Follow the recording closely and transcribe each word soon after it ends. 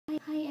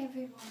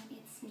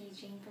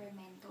Jane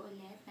Pormento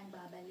ulit,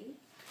 nagbabalik.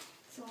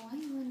 So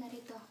ngayon,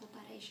 narito ako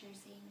para i-share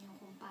sa inyo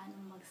kung paano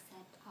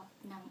mag-set up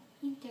ng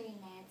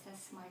internet sa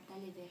smart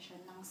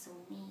television ng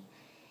Sony.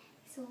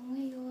 So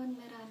ngayon,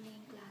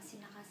 maraming klase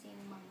na kasi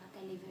ng mga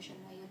television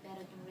ngayon,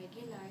 pero yung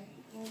regular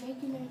yun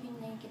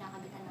na yung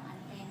kinakabitan ng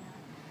antenna.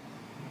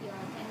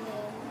 Yun, and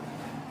then,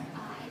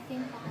 I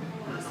think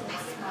pangalawa is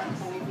yung smart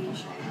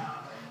television.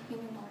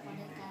 Yung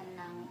nakakonectan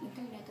ng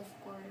internet, of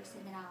course,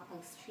 and then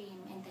nakakapag-stream,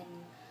 and then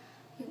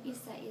yung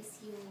isa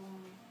is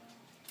yung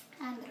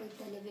Android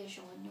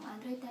television. Yung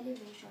Android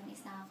television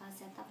is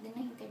nakaka-set up din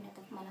ng internet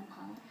of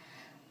malamhang.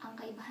 Ang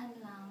kaibahan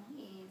lang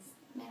is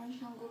meron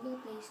siyang Google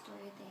Play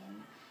Store din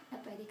na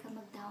pwede ka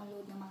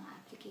mag-download ng mga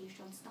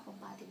applications na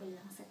compatible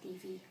lang sa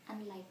TV,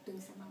 unlike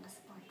dun sa mga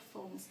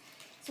smartphones.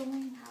 So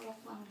ngayon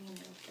hawak ko ang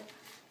remote.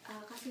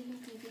 Kasi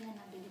yung TV na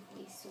nabili ko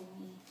is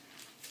Sony.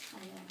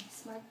 Ayan,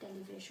 smart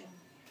television.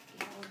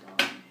 Okay, hold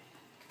on.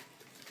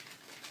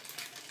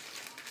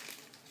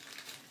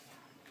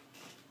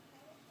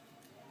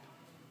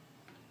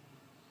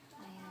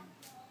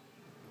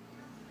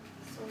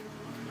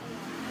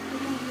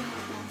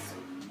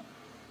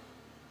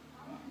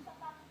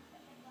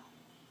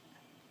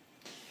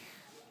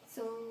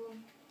 So,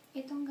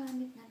 itong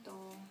gamit na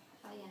to,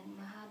 ayan,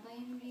 mahaba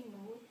yung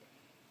remote.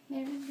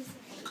 Meron din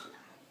sa side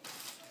lang.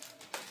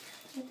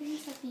 Ito yung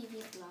sa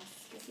TV Plus,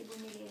 kasi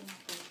bumili rin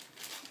ako.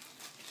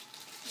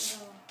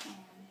 Pero,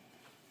 ayan.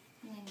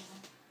 Ayan o.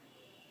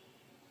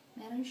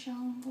 Meron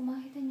siyang, kung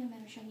makita nyo,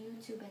 meron siyang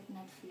YouTube at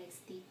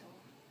Netflix dito.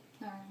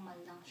 Normal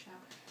lang siya.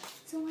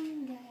 So,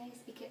 ngayon guys,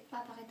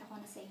 papakita ko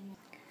na sa inyo.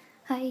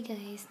 Hi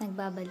guys,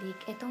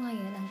 nagbabalik. Ito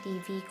ngayon ang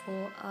TV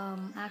ko.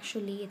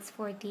 Actually, it's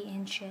 40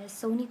 inches.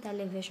 Sony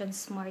Television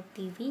Smart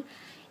TV.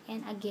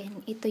 And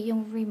again, ito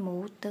yung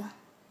remote.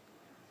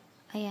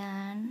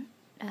 Ayan.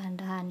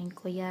 Dahanin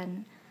ko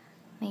yan.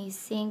 May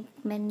sync,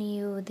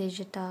 menu,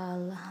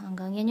 digital.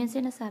 Hanggang yan yung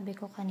sinasabi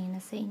ko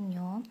kanina sa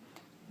inyo.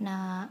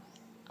 Na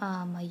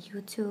may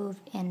YouTube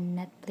and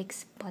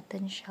Netflix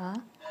button siya.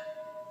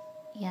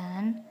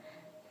 Yan.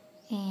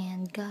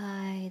 And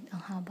guide.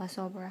 Ang haba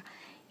sobra.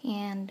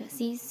 And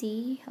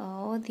CC,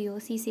 audio.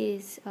 CC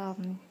is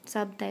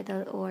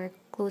subtitle or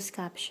closed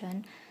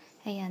caption.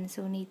 Ayan,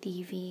 Sony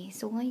TV.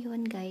 So,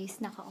 ngayon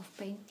guys, naka-off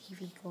pa yung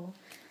TV ko.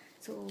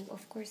 So,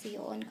 of course,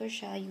 i-on ko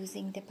siya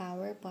using the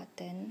power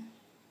button.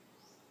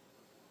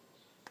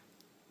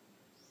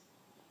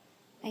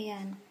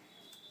 Ayan.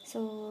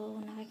 So,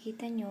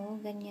 nakikita nyo,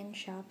 ganyan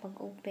siya pag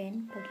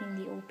open. Pag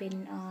hindi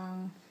open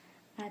ang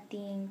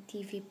ating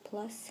TV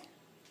Plus.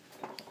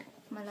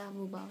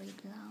 Malabo ba? Wait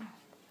lang.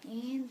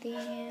 And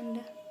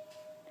then,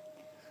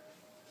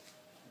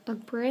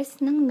 pag-press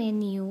ng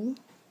menu,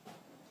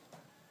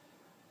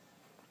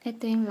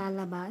 ito yung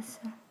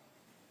lalabas.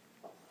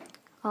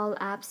 All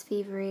apps,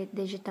 favorite,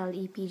 digital,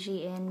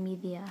 EPG, and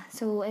media.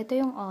 So, ito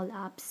yung all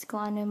apps.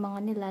 Kung ano yung mga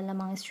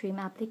nilalamang stream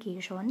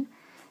application.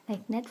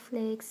 Like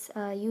Netflix,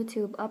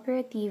 YouTube,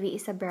 Opera TV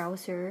is a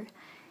browser.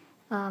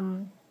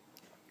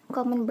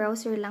 Common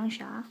browser lang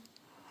siya.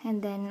 And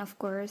then, of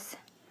course,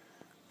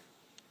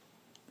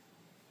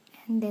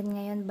 and then,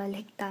 ngayon,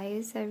 balik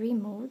tayo sa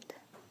remote.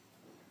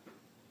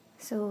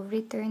 So,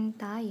 return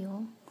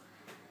tayo.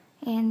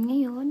 And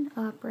ngayon,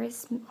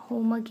 press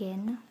home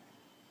again.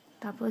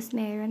 Tapos,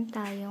 meron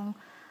tayong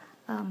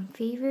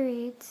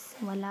favorites.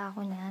 Wala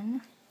ako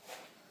nan.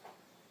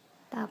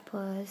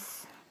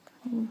 Tapos,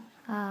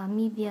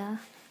 media.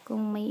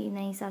 Kung may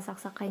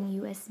naisasaksak kayong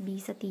USB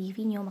sa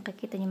TV nyo,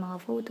 makikita nyo mga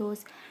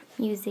photos,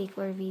 music,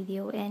 or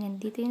video. And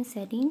dito yung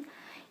setting.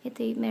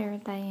 Ito,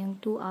 meron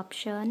tayong 2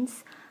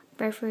 options.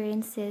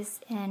 Preferences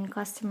and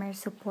customer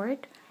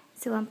support.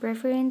 So, ang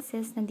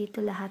preferences, nandito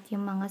lahat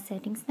yung mga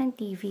settings ng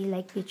TV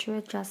like picture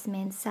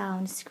adjustment,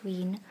 sound,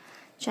 screen,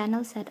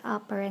 channel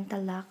setup, parental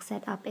lock,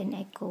 setup, and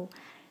echo.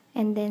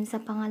 And then, sa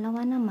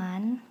pangalawa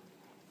naman,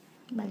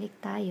 balik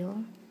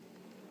tayo.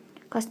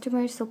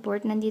 Customer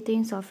support, nandito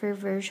yung software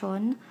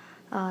version,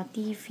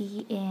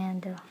 TV,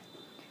 and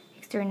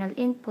external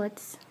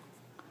inputs.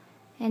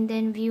 And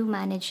then, view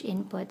manage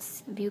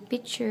inputs, view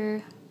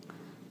picture,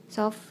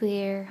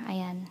 software,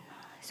 ayan.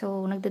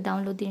 So,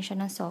 nagda-download din siya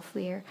ng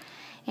software.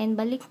 And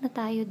balik na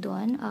tayo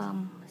doon.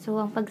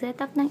 So, ang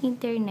pag-setup ng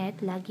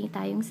internet, lagi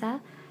tayong sa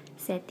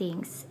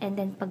settings.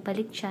 And then,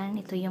 pagbalik dyan,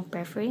 ito yung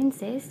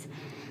preferences.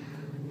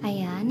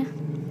 Ayan.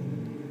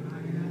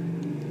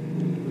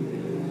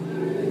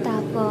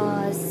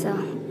 Tapos,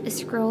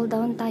 scroll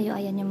down tayo.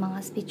 Ayan yung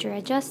mga picture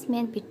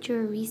adjustment,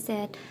 picture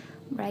reset,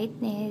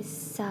 brightness,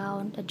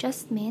 sound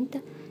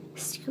adjustment,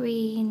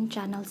 screen,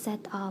 channel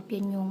setup.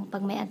 Yan yung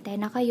pag may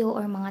antenna kayo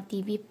or mga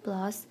TV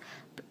Plus,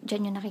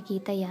 dyan yung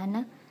nakikita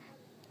yan.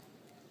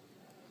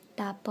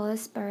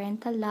 Tapos,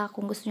 parental lock.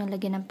 Kung gusto nyo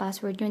lagyan ng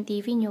password yung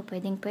TV nyo,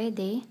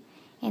 pwedeng-pwede.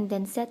 And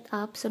then,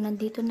 setup. So,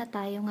 nandito na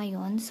tayo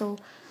ngayon. So,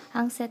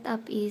 ang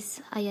setup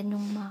is, ayan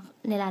yung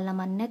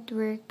nilalaman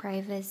network,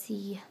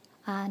 privacy,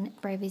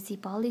 privacy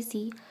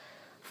policy,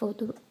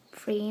 photo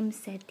frame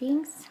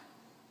settings.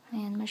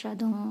 Ayan,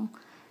 masyadong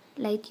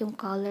light yung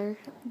color.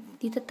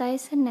 Dito tayo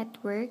sa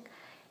network.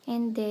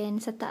 And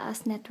then, sa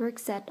taas, network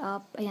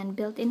setup. Ayan,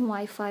 built-in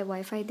Wi-Fi,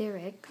 Wi-Fi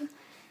direct.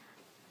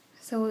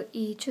 So,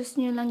 i-choose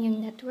nyo lang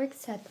yung network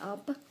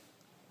setup.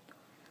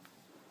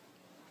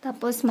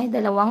 Tapos, may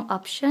dalawang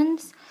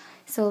options.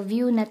 So,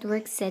 view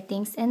network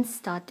settings and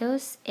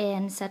status,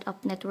 and set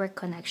up network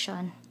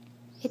connection.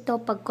 Ito,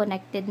 pag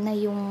connected na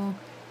yung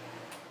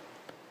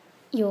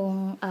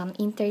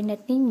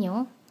internet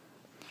ninyo.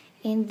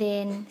 And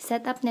then,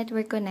 set up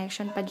network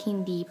connection pag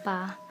hindi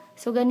pa.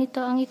 So, ganito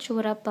ang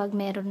itsura pag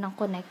meron ng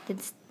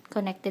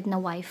connected na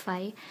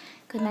Wi-Fi.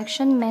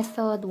 Connection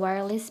method,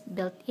 wireless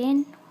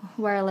built-in,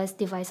 wireless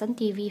device on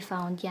TV,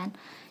 found yan.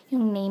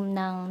 Yung name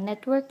ng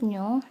network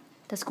nyo,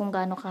 tas kung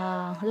gaano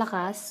ka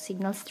lakas,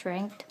 signal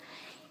strength.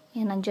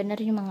 Yan, nandiyan na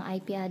rin yung mga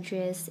IP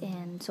address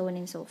and so on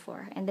and so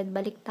forth. And then,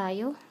 balik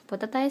tayo.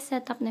 Punta tayo sa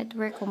setup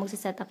network. Kung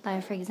magsiset up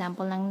tayo, for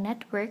example, ng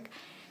network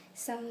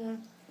sa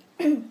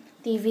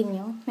TV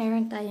nyo,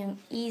 meron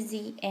tayong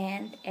easy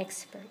and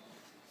expert.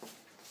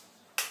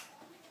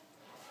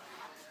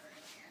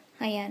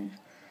 Ayan.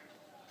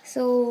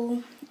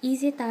 So,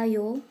 easy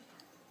tayo.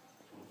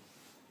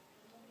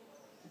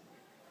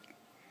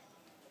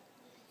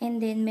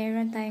 And then,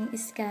 meron tayong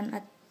scan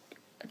at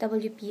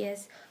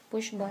WPS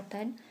push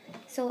button.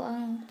 So,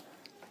 ang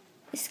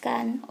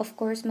scan, of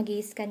course,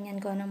 mag-i-scan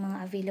yan kung anong mga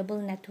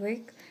available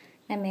network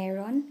na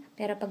meron.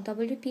 Pero pag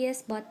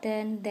WPS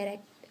button,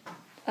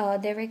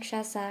 direct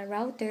siya sa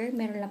router,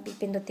 meron lang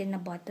pipindutin na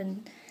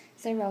button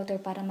sa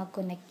router para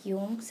mag-connect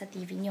yung sa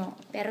TV nyo.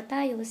 Pero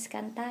tayo,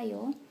 scan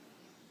tayo.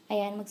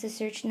 Ayan,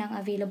 magsa-search ng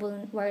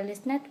available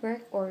wireless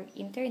network or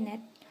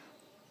internet.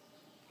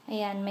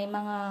 Ayan, may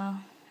mga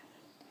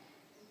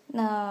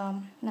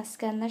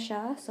na-scan na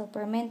siya. So,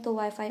 Pormento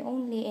Wi-Fi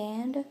only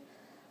and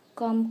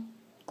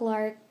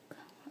Clark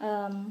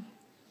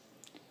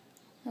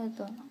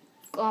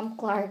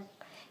Clark.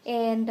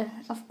 And,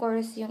 of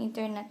course, yung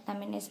internet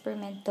namin is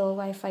Pormento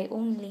Wi-Fi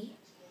only.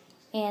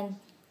 And,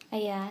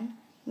 ayan,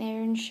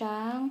 meron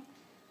siyang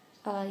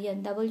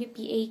yun,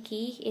 WPA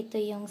key. Ito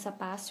yung sa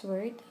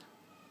password.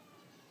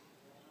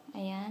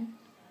 Ayan.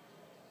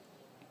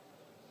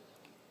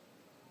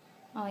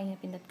 Okay,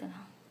 napindot ko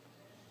na.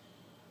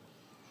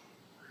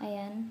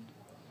 Ayan.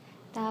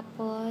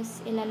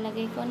 Tapos,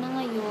 ilalagay ko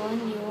na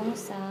ngayon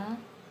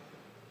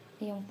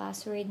yung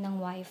password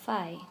ng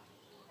Wi-Fi.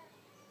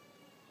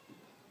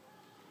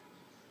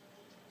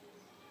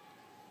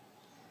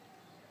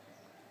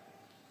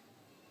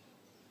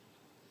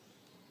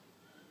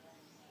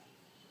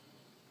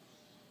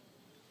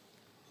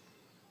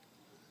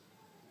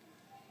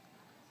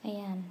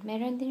 Ayan.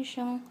 Meron din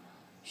siyang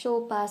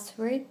show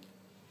password.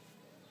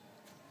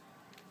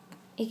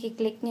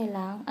 I-click nyo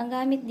lang. Ang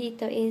gamit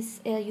dito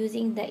is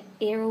using the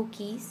arrow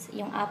keys,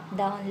 yung up,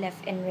 down, left,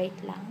 and right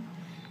lang.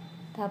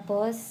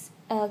 Tapos,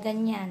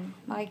 ganyan.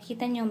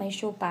 Makikita nyo may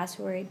show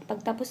password.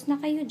 Pag tapos na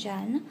kayo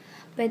dyan,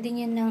 pwede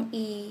nyo nang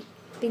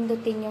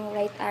ipindutin yung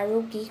right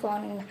arrow key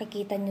kung anong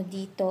nakikita nyo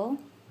dito.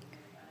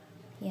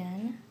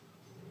 Yan.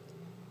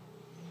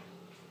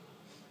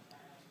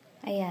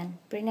 Ayan.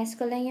 Press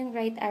ko lang yung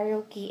right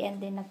arrow key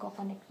and then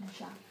nagko-connect na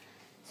siya.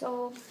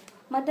 So,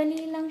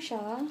 madali lang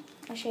siya.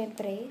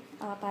 Syempre,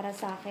 para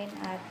sa akin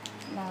at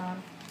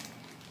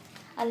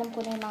alam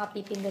ko na yung mga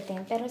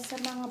pipindutin. Pero sa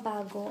mga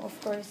bago, of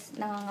course,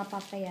 nangangapa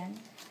pa yan.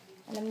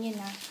 Alam niyo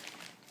na,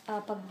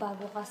 pag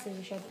bago kasi,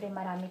 syempre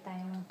marami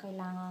tayong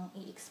kailangang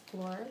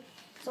i-explore.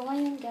 So,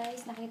 ngayon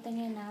guys, nakita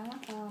niyo na,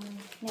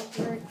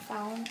 network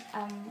found,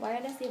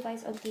 wireless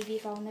device on TV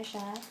found na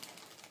siya.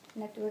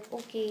 Network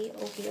okay.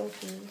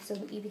 So,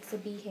 ibig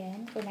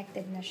sabihin,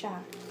 connected na siya.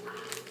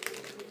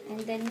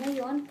 And then,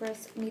 ngayon,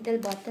 press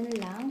middle button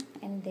lang.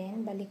 And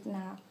then, balik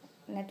na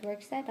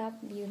network setup,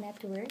 view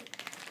network,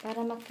 para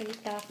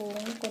makita kung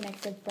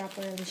connected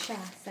properly siya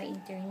sa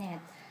internet.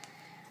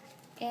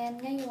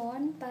 And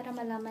ngayon, para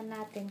malaman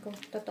natin kung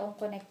totoong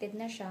connected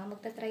na siya,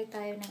 magta-try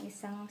tayo ng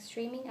isang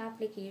streaming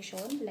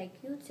application like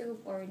YouTube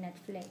or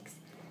Netflix.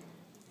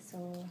 So,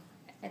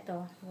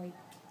 eto, wait.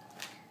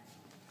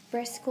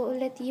 Press ko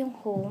ulit yung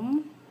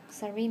home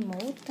sa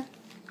remote.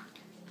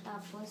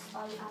 Tapos,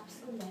 all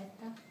apps ulit.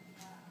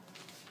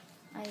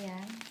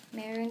 Ayan.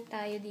 Meron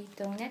tayo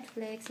dito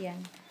Netflix. Yan.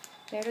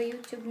 Pero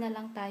YouTube na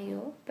lang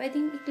tayo.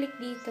 Pwedeng i-click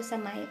dito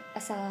sa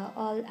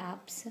all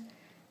apps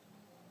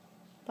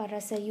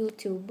para sa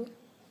YouTube.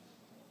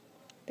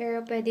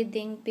 Pero pwede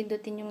ding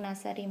pindutin yung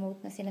nasa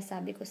remote na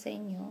sinasabi ko sa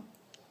inyo.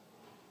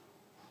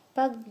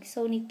 Pag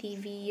Sony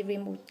TV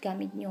remote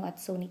gamit nyo at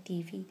Sony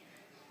TV.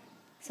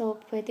 So,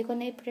 pwede ko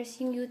na i-press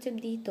yung YouTube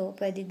dito.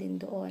 Pwede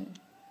din doon.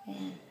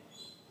 Ayan.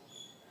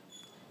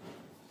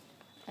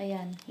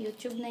 Ayan.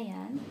 YouTube na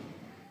yan.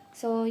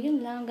 So, yun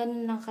lang.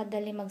 Ganun lang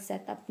kadali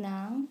mag-setup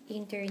ng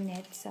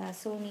internet sa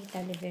Sony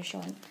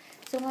television.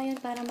 So,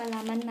 ngayon para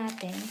malaman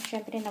natin,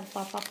 syempre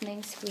nag-pop up na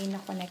yung screen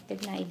na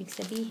connected na. Ibig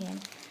sabihin,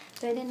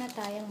 pwede na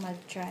tayong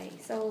mag-try.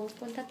 So,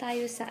 punta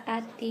tayo sa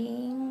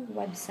ating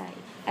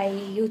website. Ay,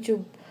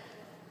 YouTube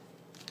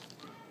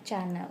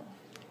channel.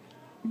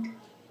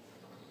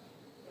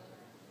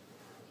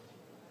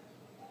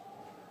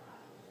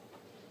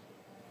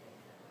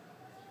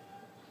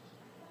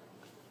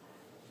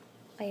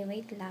 Okay,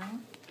 wait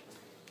lang.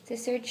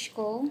 Search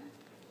ko.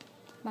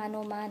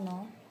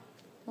 Mano-mano.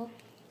 Oh.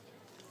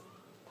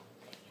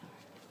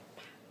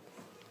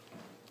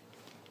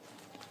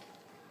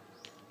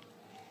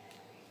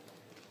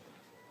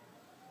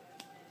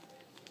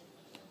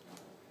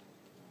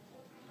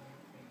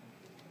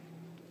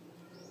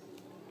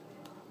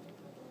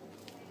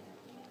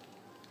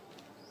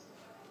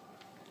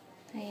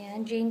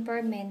 Ayan, Jane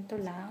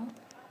Pormento lang.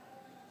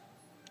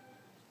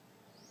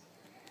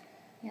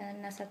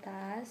 Yan, nasa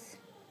taas.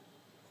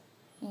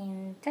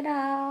 And,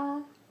 tada!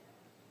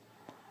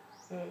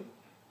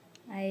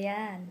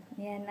 Ayan,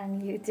 yan ang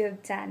YouTube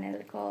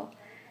channel ko.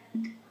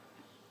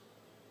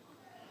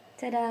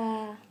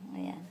 Tada!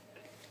 Ayan.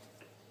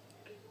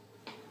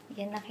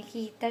 Yan,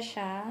 nakikita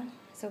siya.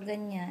 So,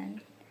 ganyan.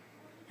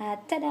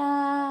 At,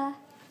 tada!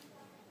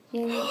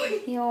 Yun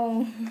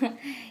yung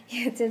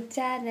YouTube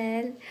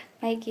channel.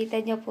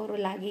 Makikita nyo puro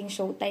laging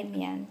showtime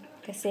yan.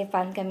 Kasi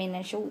fan kami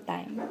ng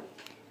showtime.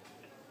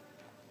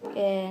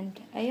 And,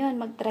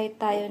 ayun, mag-try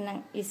tayo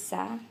ng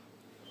isa.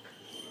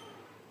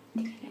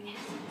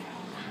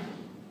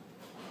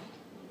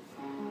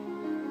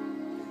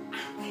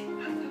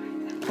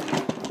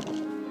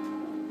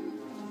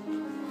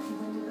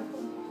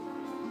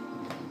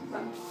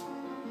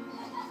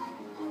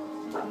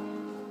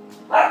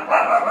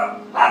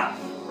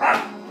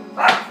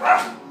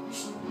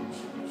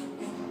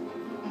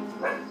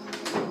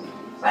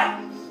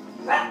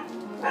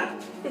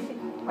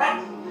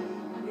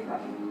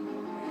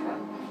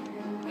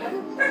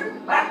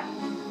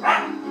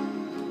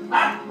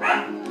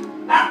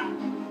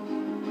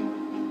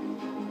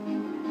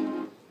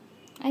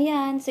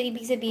 Ayan, so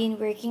ibig sabihin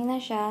working na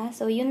siya.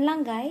 So yun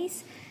lang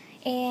guys.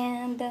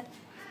 And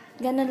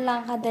ganun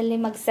lang kadali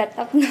mag-set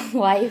up ng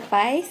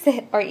wifi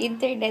or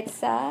internet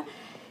sa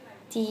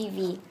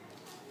TV.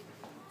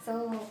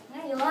 So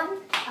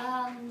ngayon,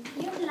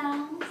 yun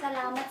lang.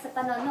 Salamat sa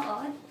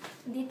panonood.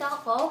 Dito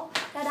ako.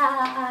 Tada!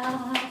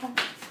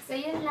 So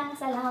yun lang.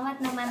 Salamat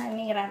na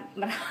marami.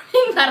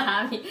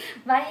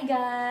 Bye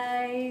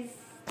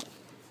guys!